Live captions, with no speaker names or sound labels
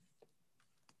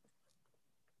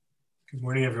Good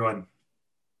morning, everyone.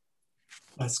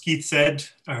 As Keith said,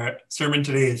 our sermon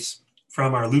today is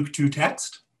from our Luke 2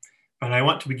 text, but I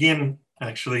want to begin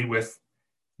actually with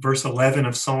verse 11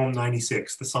 of Psalm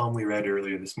 96, the psalm we read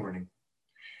earlier this morning.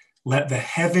 Let the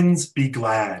heavens be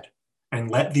glad and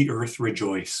let the earth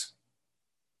rejoice.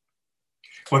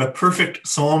 What a perfect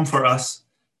psalm for us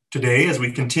today as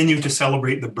we continue to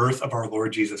celebrate the birth of our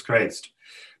Lord Jesus Christ,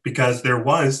 because there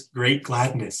was great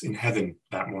gladness in heaven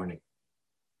that morning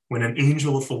when an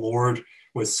angel of the Lord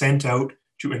was sent out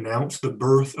to announce the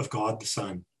birth of God the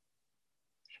Son,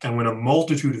 and when a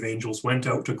multitude of angels went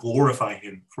out to glorify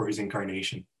him for his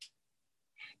incarnation.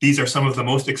 These are some of the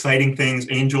most exciting things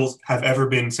angels have ever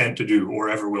been sent to do or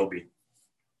ever will be.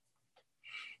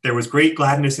 There was great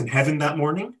gladness in heaven that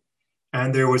morning,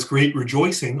 and there was great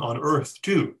rejoicing on earth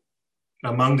too,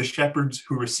 among the shepherds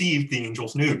who received the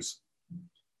angel's news.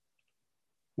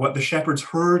 What the shepherds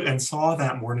heard and saw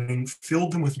that morning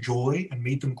filled them with joy and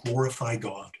made them glorify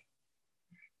God.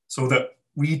 So that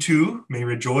we too may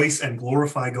rejoice and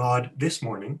glorify God this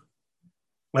morning,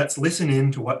 let's listen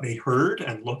in to what they heard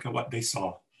and look at what they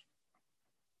saw.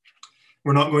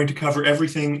 We're not going to cover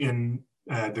everything in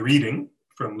the reading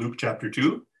from Luke chapter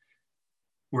 2.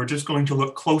 We're just going to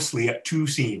look closely at two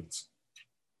scenes.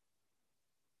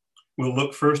 We'll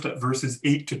look first at verses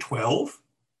 8 to 12,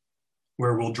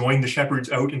 where we'll join the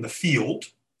shepherds out in the field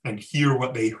and hear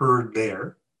what they heard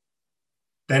there.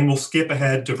 Then we'll skip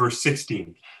ahead to verse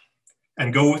 16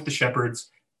 and go with the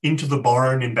shepherds into the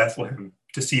barn in Bethlehem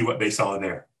to see what they saw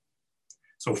there.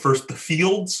 So first the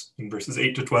fields in verses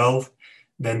 8 to 12,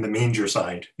 then the manger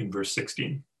side in verse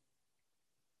 16.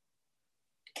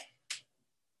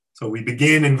 So we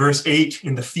begin in verse 8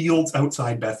 in the fields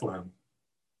outside Bethlehem.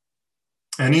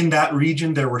 And in that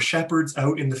region there were shepherds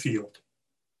out in the field,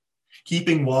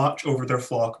 keeping watch over their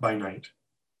flock by night.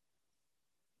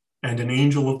 And an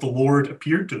angel of the Lord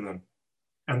appeared to them,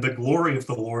 and the glory of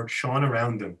the Lord shone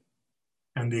around them,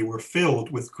 and they were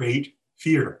filled with great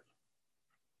fear.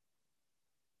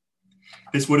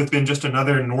 This would have been just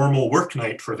another normal work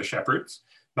night for the shepherds,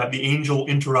 but the angel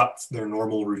interrupts their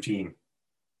normal routine.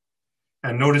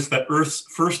 And notice that Earth's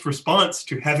first response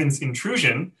to heaven's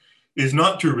intrusion is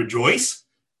not to rejoice,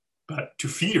 but to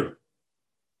fear.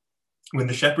 When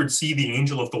the shepherds see the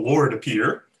angel of the Lord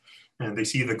appear, and they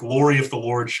see the glory of the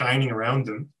Lord shining around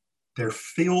them, they're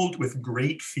filled with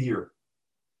great fear.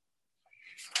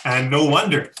 And no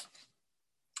wonder.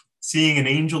 Seeing an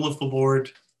angel of the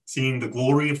Lord, seeing the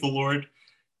glory of the Lord,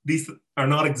 these are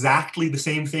not exactly the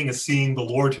same thing as seeing the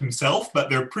Lord himself, but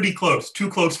they're pretty close, too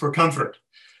close for comfort.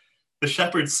 The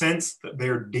shepherds sense that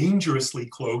they're dangerously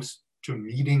close to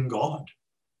meeting God,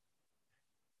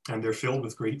 and they're filled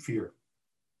with great fear.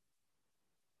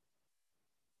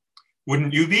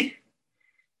 Wouldn't you be?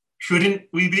 Shouldn't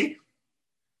we be?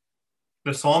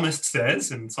 The psalmist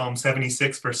says in Psalm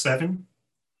 76, verse 7,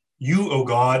 "You, O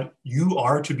God, you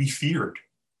are to be feared.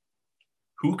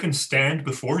 Who can stand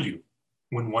before you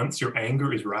when once your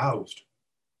anger is roused?"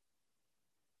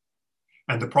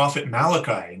 And the prophet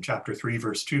Malachi in chapter 3,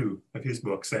 verse 2 of his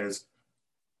book says,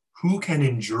 "Who can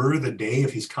endure the day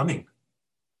of his coming?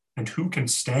 And who can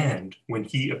stand when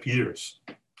he appears?"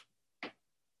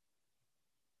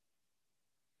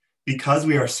 Because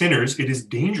we are sinners, it is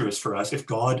dangerous for us if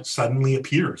God suddenly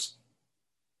appears.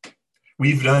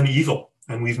 We've done evil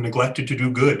and we've neglected to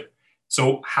do good.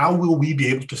 So how will we be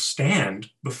able to stand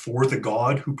before the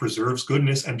God who preserves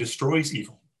goodness and destroys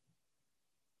evil?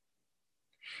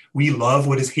 We love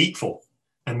what is hateful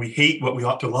and we hate what we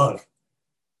ought to love.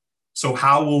 So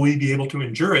how will we be able to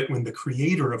endure it when the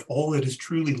creator of all that is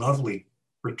truly lovely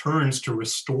returns to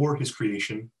restore his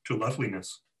creation to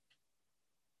loveliness?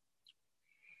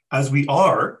 As we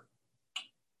are,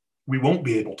 we won't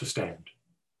be able to stand.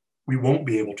 We won't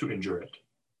be able to endure it.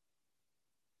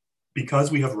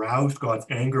 Because we have roused God's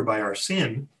anger by our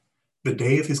sin, the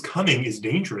day of his coming is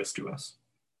dangerous to us.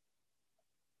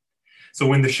 So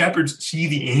when the shepherds see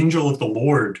the angel of the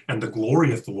Lord and the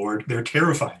glory of the Lord, they're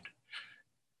terrified.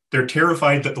 They're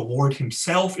terrified that the Lord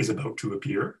himself is about to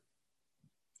appear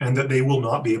and that they will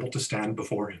not be able to stand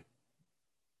before him.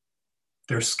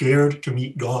 They're scared to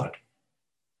meet God,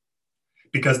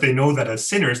 because they know that as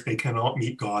sinners, they cannot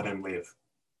meet God and live.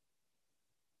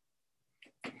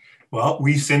 Well,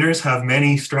 we sinners have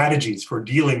many strategies for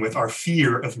dealing with our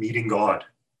fear of meeting God.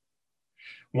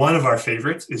 One of our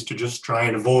favorites is to just try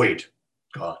and avoid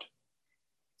God.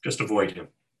 Just avoid him.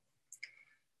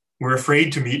 We're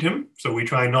afraid to meet him, so we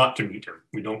try not to meet him.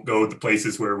 We don't go to the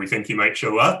places where we think he might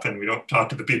show up, and we don't talk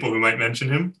to the people who might mention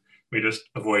him. We just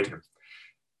avoid him.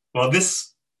 Well,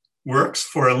 this works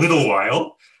for a little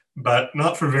while, but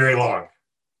not for very long.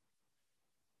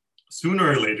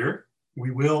 Sooner or later,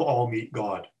 we will all meet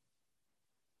God.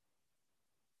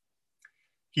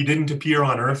 He didn't appear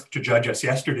on earth to judge us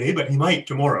yesterday, but he might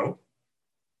tomorrow.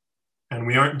 And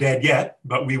we aren't dead yet,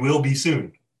 but we will be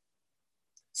soon.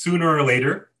 Sooner or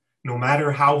later, no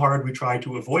matter how hard we try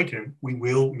to avoid him, we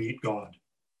will meet God.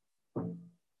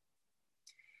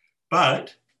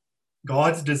 But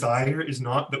God's desire is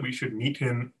not that we should meet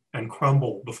him and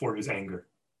crumble before his anger.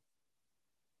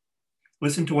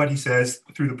 Listen to what he says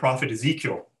through the prophet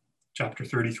Ezekiel, chapter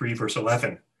 33, verse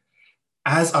 11.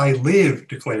 As I live,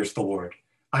 declares the Lord,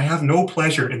 I have no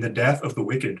pleasure in the death of the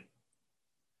wicked,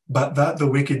 but that the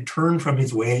wicked turn from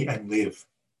his way and live.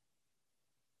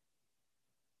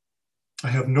 I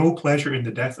have no pleasure in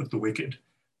the death of the wicked,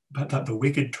 but that the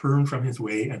wicked turn from his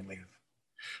way and live.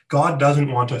 God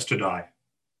doesn't want us to die,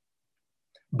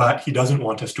 but he doesn't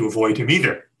want us to avoid him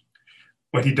either.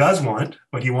 What he does want,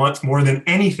 what he wants more than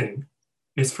anything,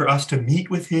 is for us to meet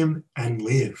with him and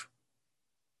live.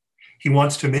 He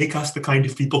wants to make us the kind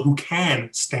of people who can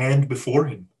stand before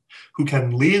him, who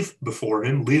can live before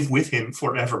him, live with him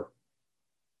forever,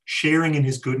 sharing in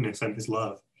his goodness and his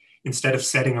love, instead of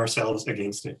setting ourselves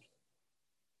against it.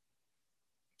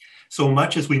 So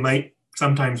much as we might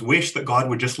sometimes wish that God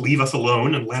would just leave us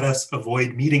alone and let us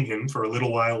avoid meeting him for a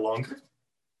little while longer,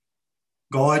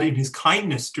 God, in his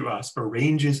kindness to us,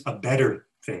 arranges a better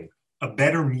thing, a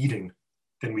better meeting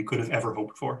than we could have ever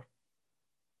hoped for.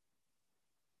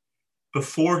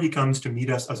 Before he comes to meet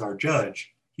us as our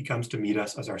judge, he comes to meet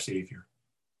us as our Savior.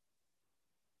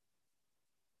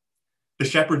 The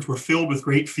shepherds were filled with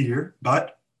great fear,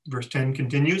 but, verse 10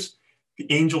 continues,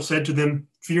 the angel said to them,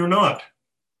 "Fear not,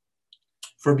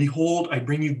 for behold, I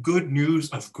bring you good news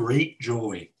of great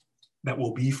joy that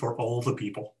will be for all the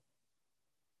people."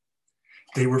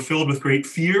 They were filled with great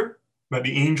fear, but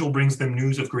the angel brings them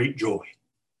news of great joy.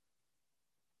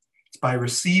 It's by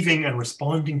receiving and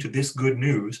responding to this good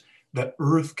news that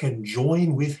earth can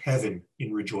join with heaven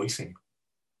in rejoicing.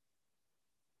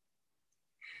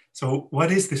 So,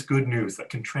 what is this good news that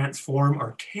can transform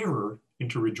our terror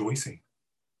into rejoicing?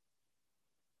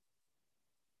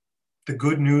 The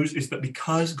good news is that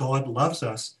because God loves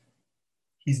us,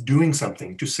 he's doing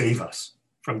something to save us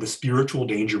from the spiritual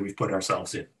danger we've put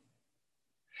ourselves in.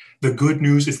 The good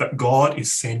news is that God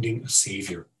is sending a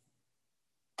Savior.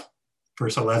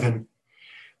 Verse 11,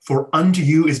 "For unto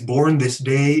you is born this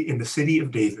day in the city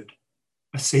of David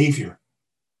a Savior,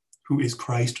 who is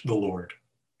Christ the Lord."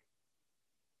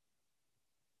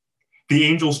 The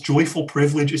angel's joyful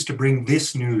privilege is to bring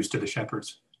this news to the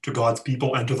shepherds, to God's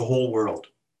people, and to the whole world.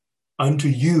 Unto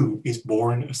you is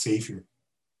born a Savior.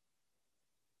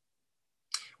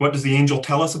 What does the angel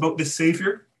tell us about this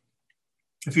Savior?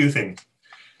 A few things.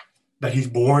 That he's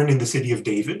born in the city of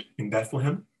David, in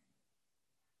Bethlehem.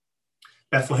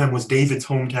 Bethlehem was David's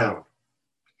hometown.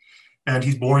 And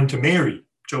he's born to Mary,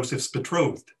 Joseph's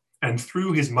betrothed. And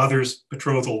through his mother's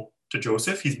betrothal to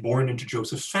Joseph, he's born into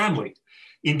Joseph's family,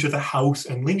 into the house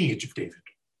and lineage of David.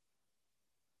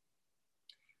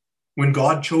 When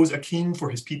God chose a king for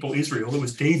his people Israel, it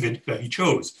was David that he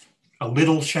chose, a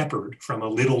little shepherd from a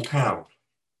little town.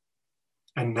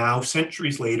 And now,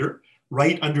 centuries later,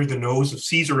 right under the nose of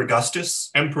Caesar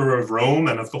Augustus, emperor of Rome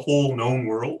and of the whole known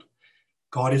world,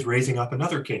 God is raising up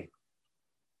another king,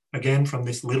 again from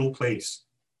this little place,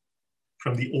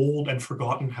 from the old and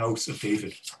forgotten house of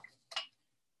David.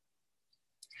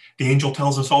 The angel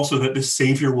tells us also that this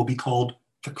Savior will be called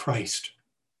the Christ.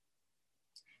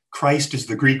 Christ is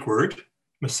the Greek word,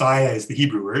 Messiah is the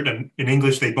Hebrew word, and in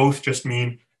English they both just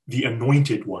mean the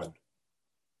anointed one.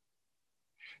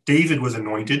 David was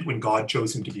anointed when God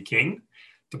chose him to be king.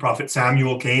 The prophet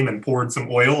Samuel came and poured some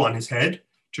oil on his head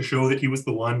to show that he was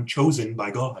the one chosen by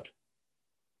God.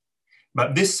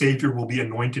 But this Savior will be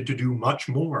anointed to do much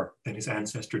more than his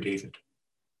ancestor David,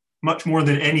 much more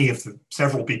than any of the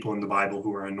several people in the Bible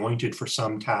who are anointed for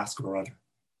some task or other.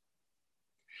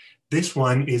 This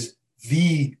one is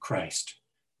the Christ,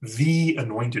 the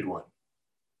anointed one,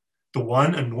 the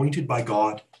one anointed by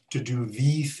God to do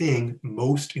the thing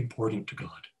most important to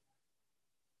God.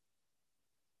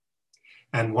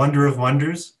 And wonder of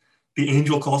wonders, the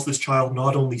angel calls this child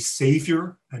not only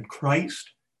Savior and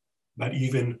Christ, but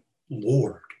even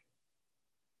Lord.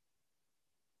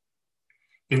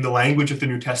 In the language of the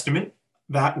New Testament,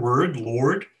 that word,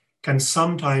 Lord, can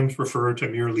sometimes refer to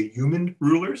merely human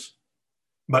rulers,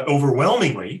 but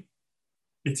overwhelmingly,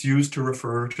 it's used to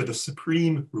refer to the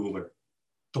supreme ruler,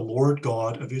 the Lord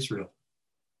God of Israel.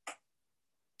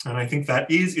 And I think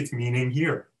that is its meaning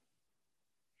here.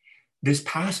 This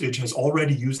passage has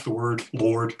already used the word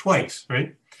Lord twice,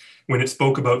 right? When it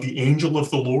spoke about the angel of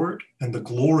the Lord and the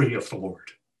glory of the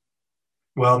Lord.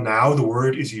 Well, now the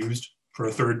word is used for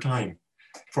a third time.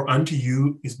 For unto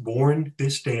you is born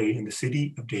this day in the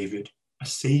city of David a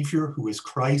Savior who is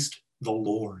Christ the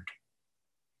Lord.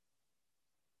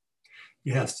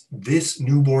 Yes, this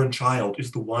newborn child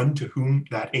is the one to whom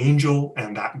that angel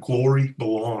and that glory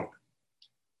belong.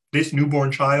 This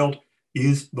newborn child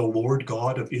is the Lord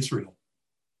God of Israel.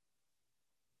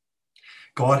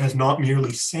 God has not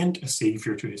merely sent a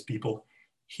Savior to his people,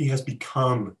 he has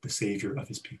become the Savior of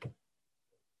his people.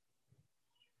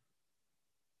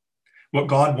 What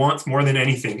God wants more than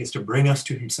anything is to bring us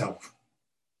to himself,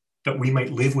 that we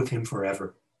might live with him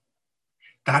forever.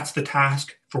 That's the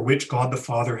task for which God the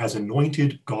Father has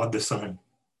anointed God the Son.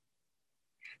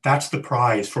 That's the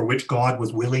prize for which God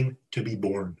was willing to be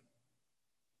born.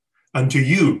 Unto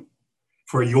you,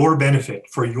 for your benefit,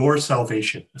 for your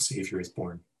salvation, a Savior is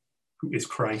born, who is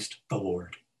Christ the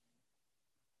Lord.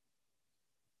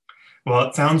 Well,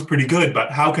 it sounds pretty good,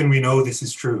 but how can we know this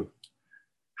is true?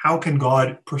 How can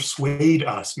God persuade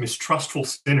us, mistrustful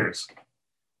sinners,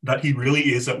 that he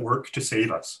really is at work to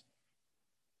save us?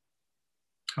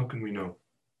 How can we know?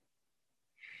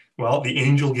 Well, the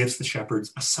angel gives the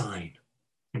shepherds a sign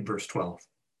in verse 12.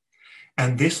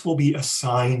 And this will be a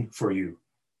sign for you.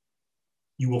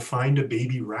 You will find a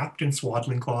baby wrapped in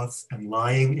swaddling cloths and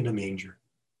lying in a manger.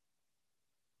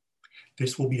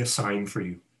 This will be a sign for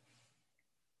you.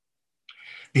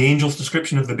 The angel's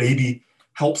description of the baby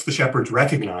helps the shepherds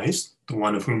recognize the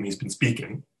one of whom he's been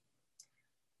speaking.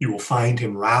 You will find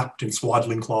him wrapped in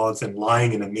swaddling cloths and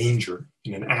lying in a manger,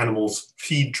 in an animal's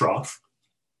feed trough.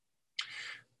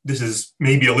 This is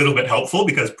maybe a little bit helpful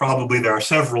because probably there are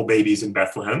several babies in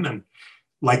Bethlehem, and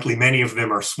likely many of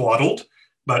them are swaddled,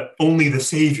 but only the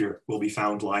Savior will be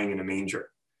found lying in a manger.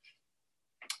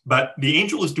 But the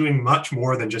angel is doing much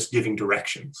more than just giving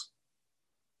directions.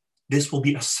 This will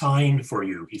be a sign for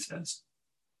you, he says.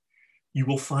 You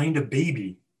will find a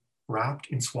baby wrapped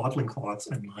in swaddling cloths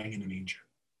and lying in a manger.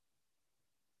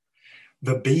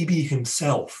 The baby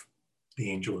himself, the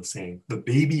angel is saying, the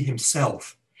baby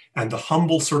himself and the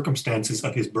humble circumstances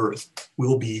of his birth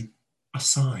will be a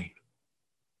sign.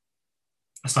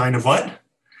 A sign of what?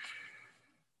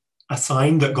 A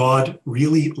sign that God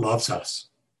really loves us,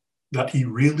 that he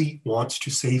really wants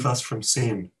to save us from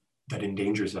sin that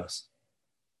endangers us,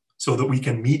 so that we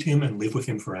can meet him and live with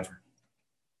him forever.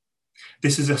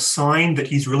 This is a sign that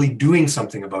he's really doing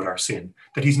something about our sin,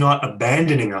 that he's not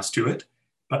abandoning us to it,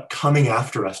 but coming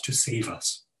after us to save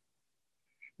us.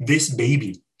 This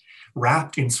baby,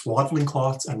 wrapped in swaddling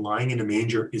cloths and lying in a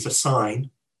manger, is a sign,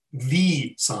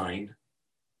 the sign,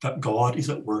 that God is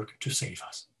at work to save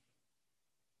us.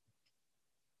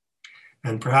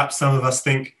 And perhaps some of us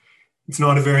think it's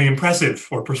not a very impressive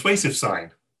or persuasive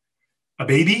sign. A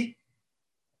baby?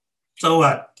 So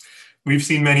what? We've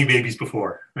seen many babies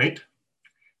before, right?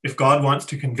 If God wants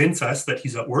to convince us that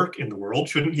he's at work in the world,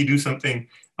 shouldn't he do something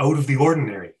out of the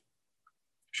ordinary?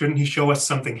 Shouldn't he show us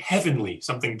something heavenly,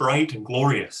 something bright and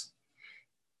glorious?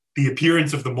 The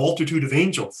appearance of the multitude of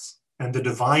angels and the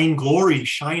divine glory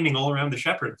shining all around the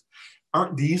shepherds.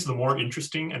 Aren't these the more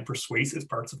interesting and persuasive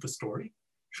parts of the story?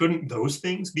 Shouldn't those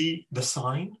things be the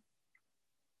sign?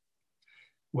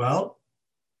 Well,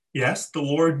 yes, the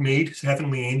Lord made his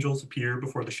heavenly angels appear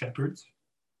before the shepherds,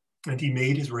 and he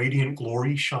made his radiant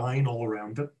glory shine all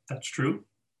around them. That's true.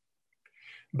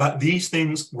 But these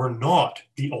things were not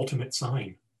the ultimate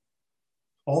sign.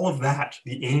 All of that,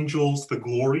 the angels, the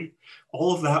glory,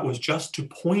 all of that was just to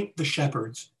point the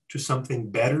shepherds to something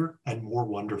better and more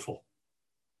wonderful.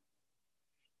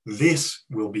 This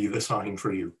will be the sign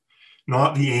for you.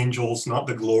 Not the angels, not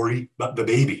the glory, but the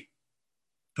baby.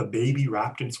 The baby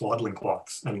wrapped in swaddling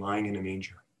cloths and lying in a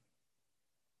manger.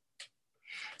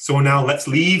 So now let's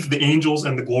leave the angels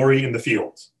and the glory in the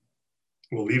fields.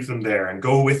 We'll leave them there and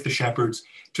go with the shepherds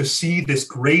to see this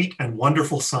great and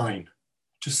wonderful sign,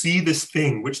 to see this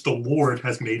thing which the Lord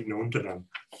has made known to them.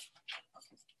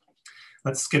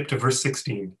 Let's skip to verse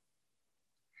 16.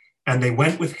 And they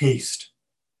went with haste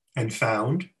and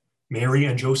found Mary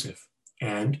and Joseph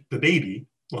and the baby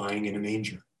lying in a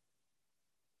manger.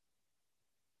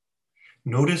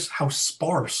 Notice how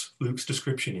sparse Luke's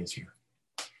description is here.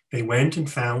 They went and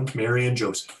found Mary and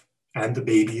Joseph and the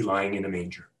baby lying in a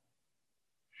manger.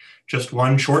 Just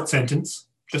one short sentence,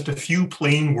 just a few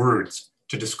plain words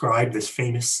to describe this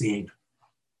famous scene.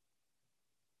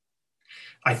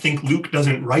 I think Luke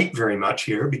doesn't write very much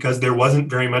here because there wasn't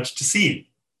very much to see.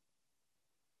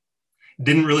 It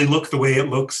didn't really look the way it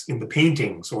looks in the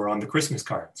paintings or on the Christmas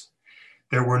cards.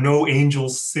 There were no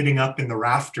angels sitting up in the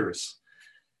rafters.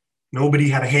 Nobody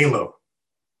had a halo.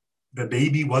 The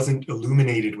baby wasn't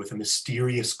illuminated with a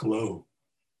mysterious glow.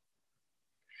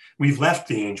 We've left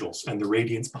the angels and the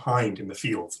radiance behind in the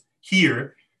fields.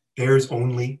 Here, there's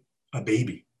only a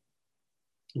baby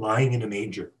lying in a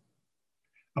manger.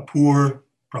 A poor,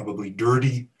 probably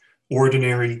dirty,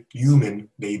 ordinary human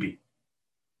baby.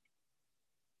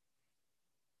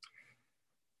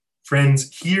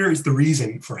 Friends, here is the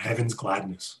reason for heaven's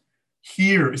gladness.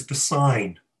 Here is the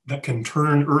sign that can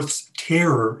turn earth's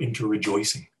terror into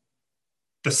rejoicing.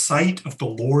 The sight of the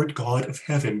Lord God of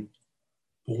heaven,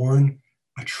 born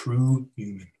a true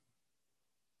human.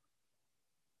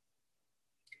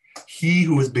 He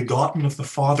who was begotten of the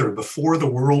Father before the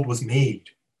world was made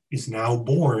is now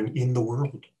born in the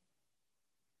world.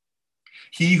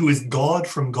 He who is God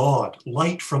from God,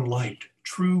 light from light,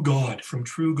 true God from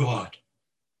true God,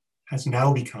 has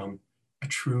now become a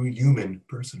true human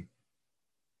person.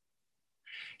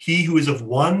 He who is of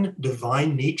one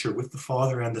divine nature with the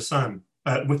Father and the Son,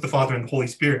 with the Father and the Holy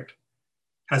Spirit,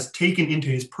 has taken into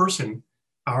his person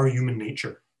our human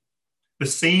nature. The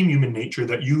same human nature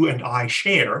that you and I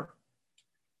share,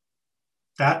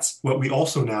 that's what we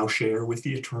also now share with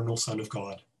the eternal Son of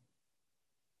God.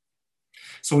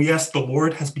 So yes, the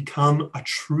Lord has become a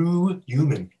true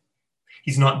human.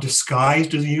 He's not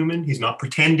disguised as a human. He's not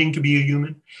pretending to be a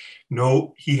human.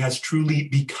 No, he has truly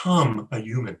become a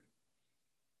human.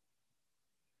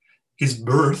 His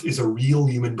birth is a real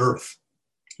human birth.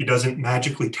 He doesn't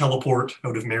magically teleport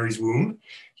out of Mary's womb.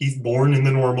 He's born in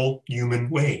the normal human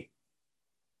way.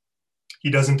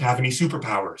 He doesn't have any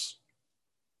superpowers.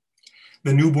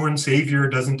 The newborn Savior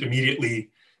doesn't immediately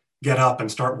get up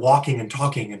and start walking and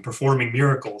talking and performing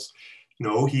miracles.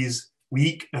 No, he's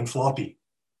weak and floppy,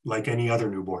 like any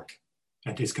other newborn.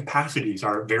 And his capacities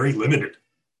are very limited,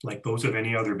 like those of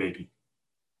any other baby.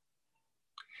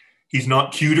 He's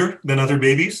not cuter than other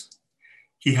babies.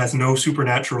 He has no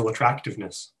supernatural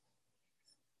attractiveness.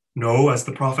 No, as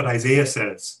the prophet Isaiah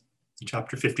says in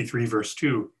chapter 53, verse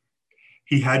 2,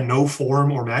 he had no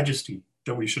form or majesty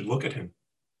that we should look at him,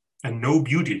 and no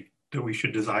beauty that we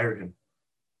should desire him.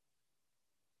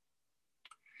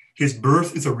 His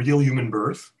birth is a real human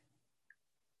birth,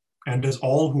 and as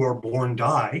all who are born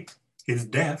die, his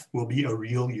death will be a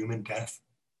real human death.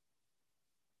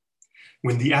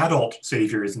 When the adult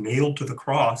Savior is nailed to the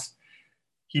cross,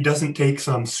 he doesn't take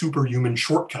some superhuman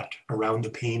shortcut around the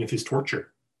pain of his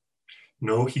torture.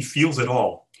 No, he feels it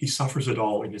all. He suffers it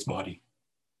all in his body.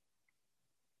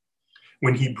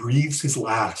 When he breathes his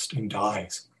last and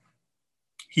dies,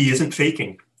 he isn't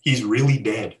faking. He's really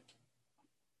dead.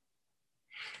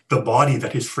 The body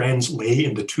that his friends lay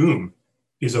in the tomb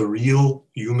is a real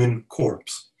human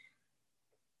corpse.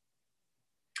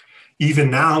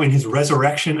 Even now in his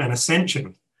resurrection and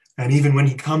ascension, and even when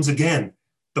he comes again,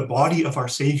 the body of our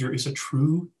Savior is a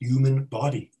true human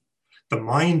body. The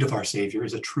mind of our Savior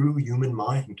is a true human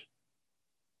mind.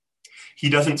 He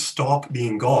doesn't stop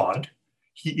being God.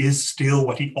 He is still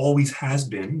what he always has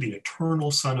been, the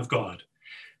eternal Son of God.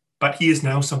 But he is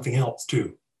now something else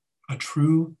too, a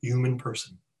true human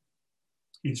person.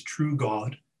 He is true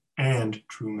God and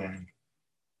true man.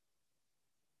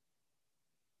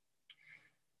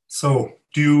 So,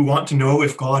 do you want to know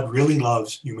if God really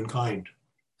loves humankind?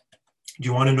 Do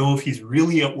you want to know if he's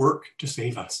really at work to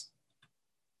save us?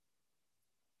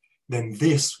 Then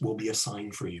this will be a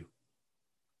sign for you.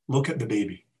 Look at the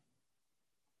baby,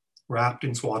 wrapped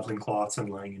in swaddling cloths and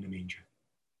lying in a manger.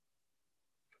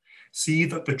 See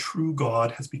that the true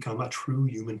God has become a true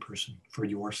human person for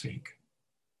your sake.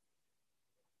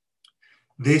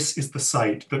 This is the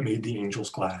sight that made the angels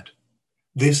glad.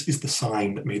 This is the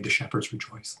sign that made the shepherds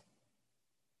rejoice.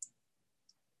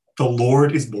 The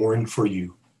Lord is born for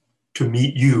you, to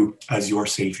meet you as your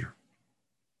Savior.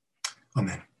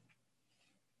 Amen.